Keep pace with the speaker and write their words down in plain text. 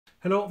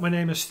Hello, my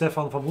name is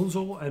Stefan van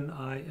Wonsel and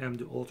I am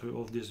the author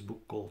of this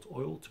book called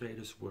Oil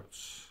Traders'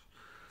 Words.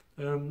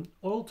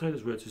 Oil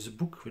Traders' Words is a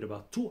book with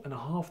about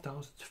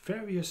 2,500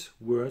 various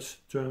words,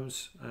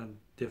 terms and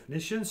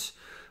definitions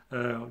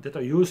that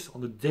are used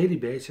on a daily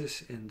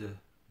basis in the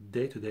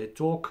day-to-day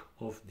talk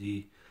of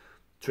the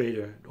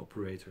trader, the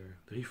operator,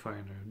 the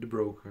refiner, the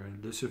broker,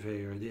 the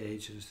surveyor, the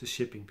agents, the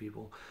shipping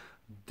people.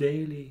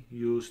 Daily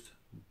used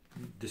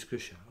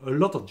discussion. A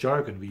lot of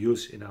jargon we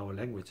use in our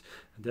language,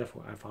 and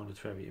therefore I found it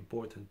very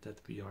important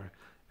that we are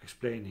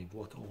explaining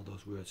what all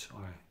those words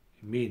are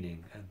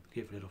meaning and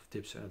give a little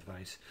tips and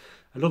advice.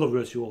 A lot of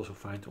words you also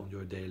find on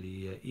your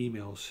daily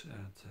emails,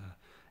 and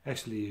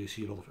actually you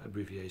see a lot of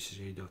abbreviations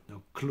and you don't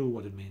know clue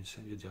what it means,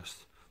 and you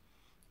just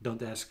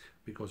don't ask,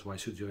 because why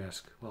should you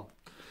ask? Well,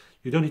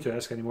 you don't need to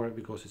ask anymore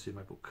because it's in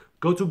my book.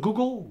 Go to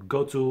Google,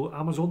 go to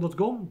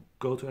Amazon.com,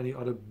 go to any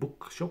other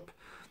bookshop,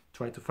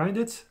 try to find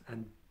it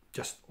and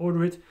just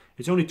order it.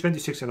 It's only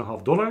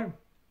 $26.50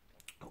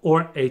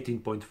 or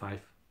 18.5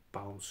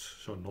 pounds,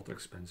 so not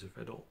expensive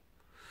at all.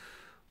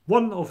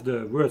 One of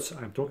the words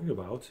I'm talking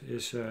about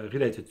is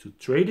related to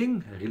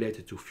trading,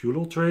 related to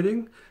fuel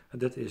trading,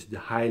 and that is the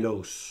high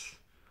lows.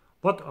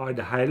 What are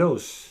the high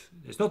lows?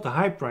 It's not the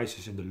high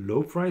prices and the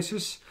low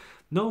prices.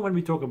 No, when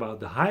we talk about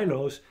the high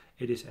lows,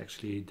 it is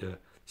actually the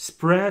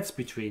spreads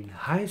between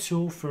high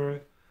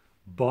sulfur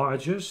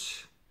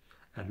barges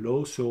and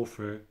low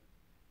sulfur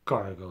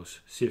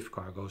cargoes, CIF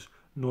cargoes,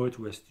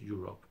 Northwest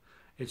Europe.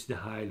 It's the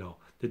high-low,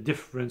 the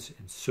difference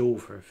in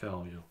sulfur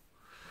value.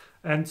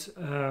 And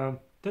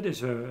that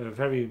is a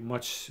very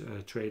much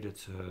traded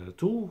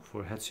tool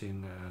for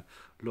hedging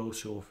low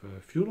sulfur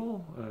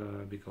fuel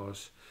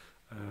because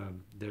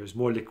there is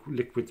more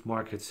liquid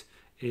market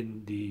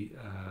in the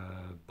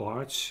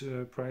barge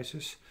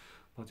prices.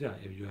 But yeah,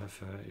 if you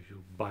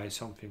buy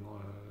something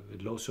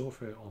with low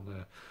sulfur on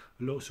a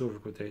low sulfur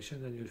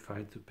quotation, then you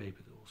find the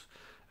paper tools.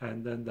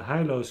 And then the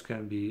high lows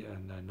can be a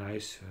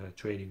nice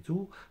trading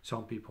tool.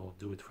 Some people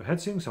do it for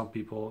hedging. Some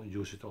people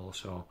use it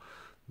also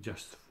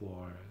just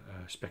for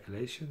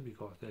speculation,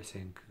 because they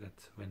think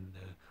that when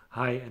the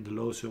high and the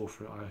low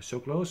sulfur are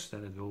so close,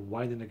 then it will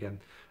widen again.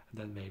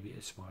 And then maybe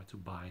it's smart to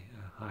buy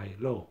a high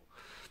low.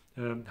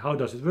 How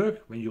does it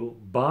work? When you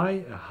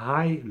buy a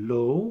high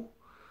low,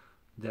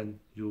 then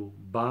you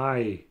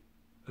buy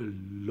a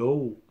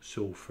low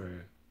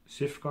sulfur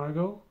CIF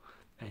cargo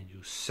and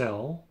you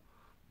sell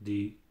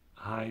the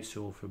high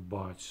sulfur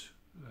barge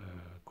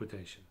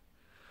quotation.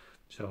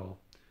 So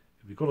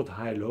if we call it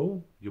high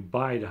low, you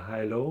buy the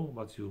high low,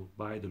 but you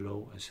buy the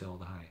low and sell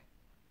the high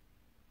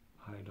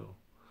low.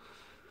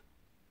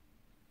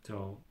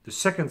 So the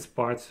second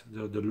part,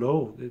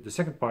 the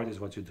second part is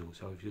what you do.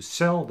 So if you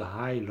sell the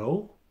high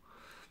low,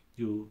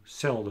 you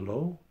sell the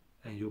low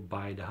and you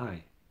buy the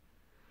high.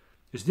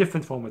 It's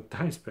different from a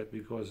time spread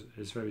because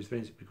it's very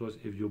strange. Because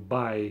if you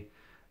buy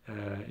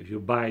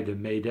the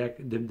May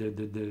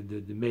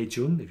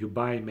June, if you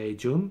buy May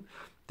June,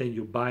 then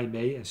you buy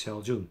May and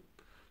sell June.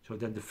 So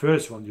then the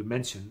first one you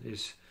mention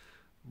is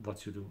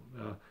what you do.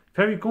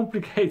 Very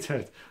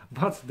complicated,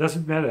 but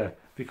doesn't matter,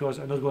 because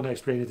I'm not going to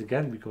explain it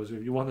again, because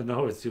if you want to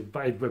know it, you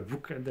buy it by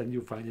book and then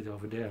you find it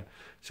over there.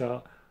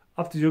 So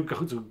up to you.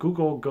 Go to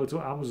Google, go to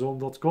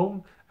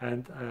Amazon.com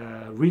and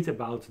read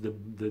about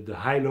the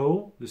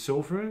high-low, the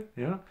sulfur.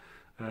 Yeah.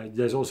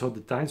 There's also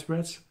the time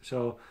spreads.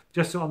 So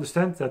just to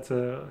understand that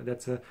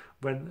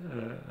when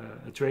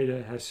a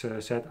trader has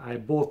said, I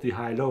bought the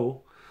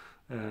high-low,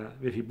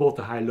 if he bought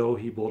the high-low,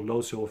 he bought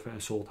low sulfur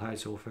and sold high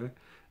sulfur.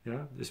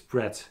 Yeah, the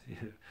spread.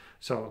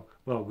 So,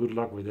 well, good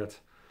luck with that.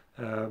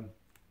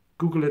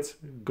 Google it,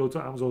 go to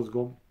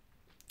Amazon.com.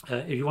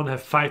 If you want to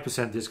have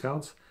 5%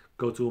 discount,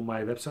 go to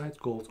my website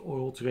called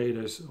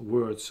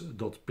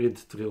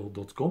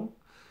oiltraderswords.printtrail.com.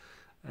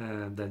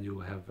 And then you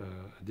have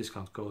a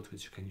discount code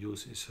which you can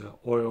use is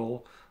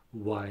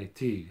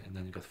OILYT, and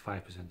then you get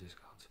 5%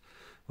 discount.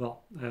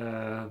 Well,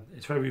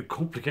 it's very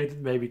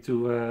complicated maybe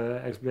to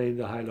explain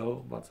the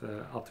high-low, but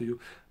up to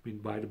you. I mean,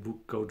 buy the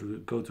book, go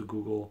to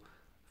Google,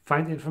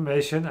 find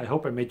information. I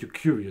hope I made you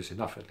curious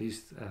enough at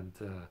least, and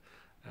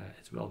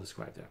it's well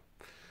described there.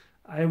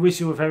 I wish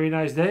you a very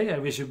nice day. I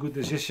wish you a good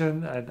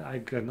decision, and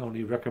I can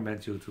only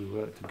recommend you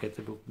to get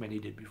the book. Many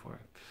did before.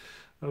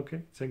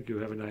 Okay, thank you.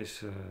 Have a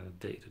nice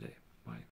day today. Bye.